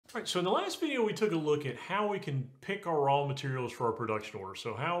All right, so in the last video, we took a look at how we can pick our raw materials for our production order.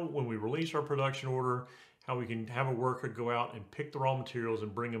 So how, when we release our production order, how we can have a worker go out and pick the raw materials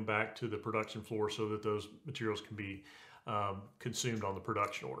and bring them back to the production floor so that those materials can be consumed on the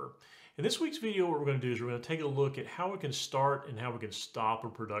production order. In this week's video, what we're going to do is we're going to take a look at how we can start and how we can stop a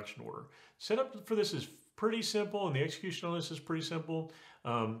production order. Setup for this is pretty simple, and the execution on this is pretty simple.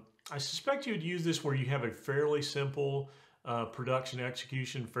 I suspect you would use this where you have a fairly simple production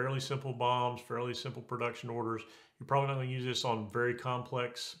execution, fairly simple bombs, fairly simple production orders. You're probably not going to use this on very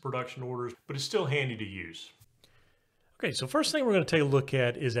complex production orders, but it's still handy to use. Okay, so first thing we're going to take a look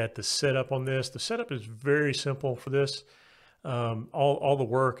at is at the setup on this. The setup is very simple for this. All the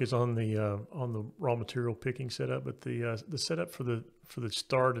work is on the raw material picking setup, but the setup for the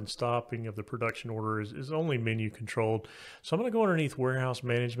start and stopping of the production order is only menu controlled. So I'm going to go underneath warehouse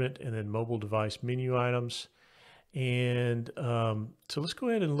management and then mobile device menu items. And so let's go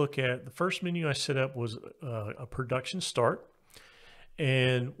ahead and look at the first menu I set up was a production start.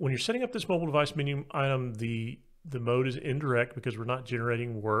 And when you're setting up this mobile device menu item, the mode is indirect because we're not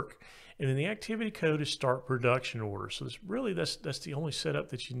generating work. And then the activity code is start production order. So that's the only setup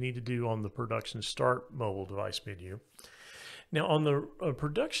that you need to do on the production start mobile device menu. Now on the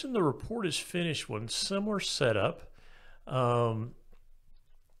production, the report is finished one, similar setup.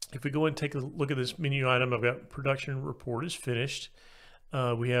 If we go and take a look at this menu item, I've got production report is finished.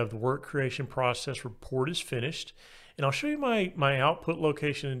 We have the work creation process report is finished. And I'll show you my output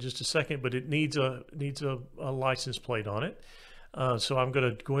location in just a second, but it needs a license plate on it. So I'm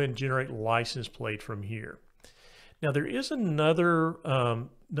going to go ahead and generate license plate from here. Now there is another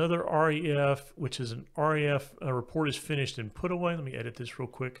REF, which is an REF report is finished and put away. Let me edit this real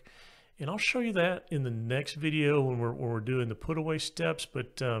quick. And I'll show you that in the next video when we're doing the put away steps,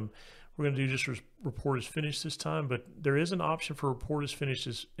 but we're going to do just report is finished this time, but there is an option for report is finished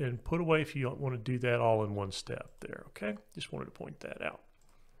and put away if you don't want to do that all in one step there, okay? Just wanted to point that out.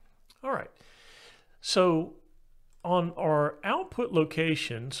 All right, so on our output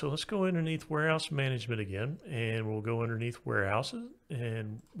location, so let's go underneath warehouse management again, and we'll go underneath warehouses,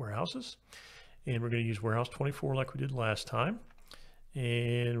 and we're going to use warehouse 24 like we did last time.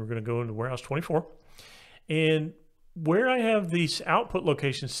 And we're going to go into warehouse 24, and where I have these output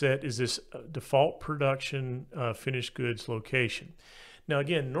locations set is this default production finished goods location. Now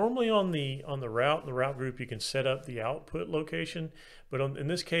again, normally on the route group you can set up the output location, but in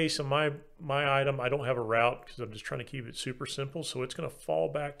this case on my item I don't have a route because I'm just trying to keep it super simple. So it's going to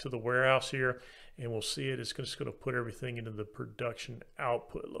fall back to the warehouse here, and we'll see it. It's just going to put everything into the production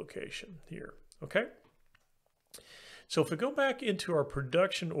output location here. Okay. So if we go back into our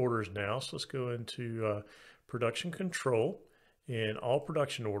production orders now, so let's go into production control and all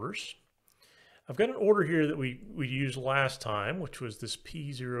production orders. I've got an order here that we used last time, which was this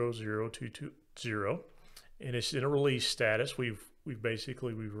P00220, and it's in a release status. We've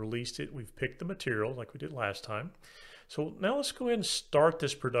released it. We've picked the material like we did last time. So now let's go ahead and start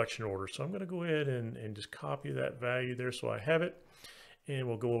this production order. So I'm going to go ahead and just copy that value there so I have it. And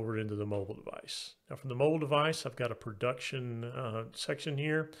we'll go over it into the mobile device. Now from the mobile device, I've got a production section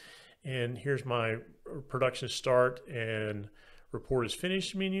here, and here's my production start and report is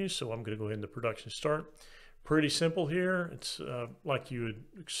finished menu. So I'm going to go ahead into production start. Pretty simple here. It's like you would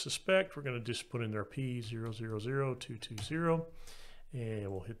suspect. We're going to just put in there P000220,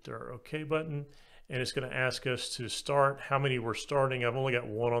 and we'll hit our OK button. And it's going to ask us to start how many we're starting. I've only got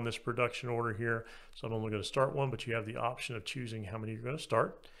one on this production order here, so I'm only going to start one, but you have the option of choosing how many you're going to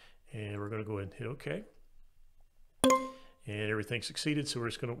start. And we're going to go ahead and hit OK. And everything succeeded, so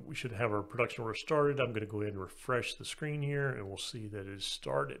we should have our production order started. I'm going to go ahead and refresh the screen here, and we'll see that it is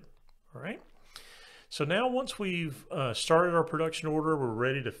started. All right. So now once we've started our production order, we're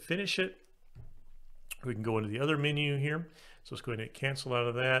ready to finish it. We can go into the other menu here. So let's go ahead and cancel out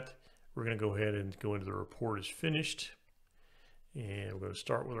of that. We're going to go ahead and go into the report is finished, and we're going to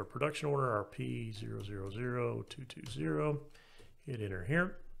start with our production order, our P000220, hit enter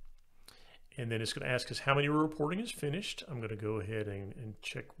here, and then it's going to ask us how many we're reporting is finished. I'm going to go ahead and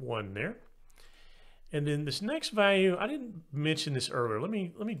check one there. And then this next value, I didn't mention this earlier. Let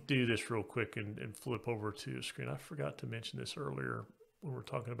me do this real quick and flip over to the screen. I forgot to mention this earlier when we're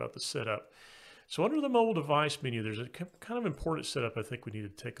talking about the setup. So under the mobile device menu, there's a kind of important setup I think we need to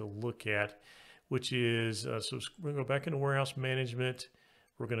take a look at, which is, so we're going to go back into warehouse management.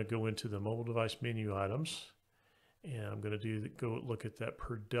 We're going to go into the mobile device menu items, and I'm going to go look at that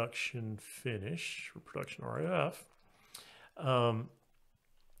production finish or production RF.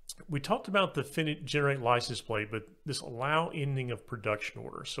 We talked about the generate license plate, but this allow ending of production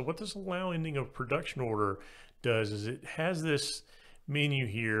order. So what this allow ending of production order does is it has this menu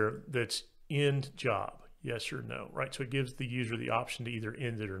here that's end job, yes or no, right? So it gives the user the option to either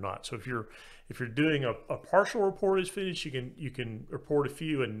end it or not. So if you're doing a partial report is finished, you can report a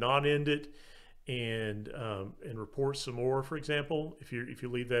few and not end it, and report some more. For example, if you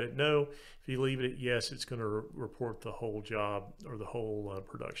leave that at no, if you leave it at yes, it's going to report the whole job, or the whole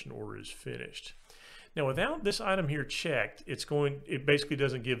production order is finished. Now, without this item here checked, it basically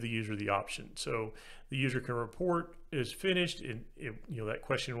doesn't give the user the option. So the user can report is finished, and that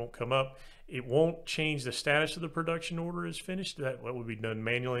question won't come up. It won't change the status of the production order is finished. That would be done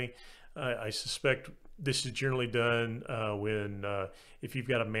manually. I suspect this is generally done when if you've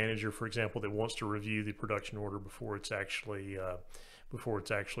got a manager, for example, that wants to review the production order before it's actually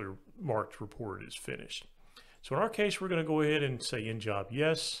marked reported as finished. So in our case, we're going to go ahead and say end job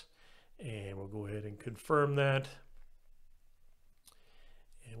yes. And we'll go ahead and confirm that.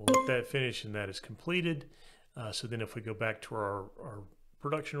 And we'll let that finish, and that is completed. So then if we go back to our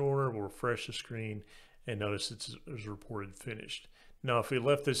production order, we'll refresh the screen and notice it's reported finished. Now, if we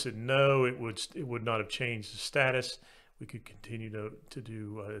left this at no, it would not have changed the status. We could continue to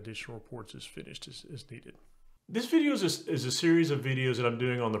do additional reports as finished as needed. This video is a series of videos that I'm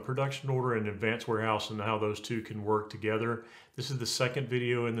doing on the production order and advanced warehouse and how those two can work together. This is the second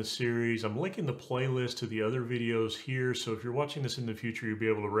video in the series. I'm linking the playlist to the other videos here, so if you're watching this in the future, you'll be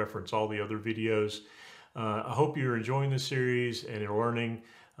able to reference all the other videos. I hope you're enjoying this series and you're learning.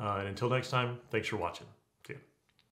 And until next time, thanks for watching.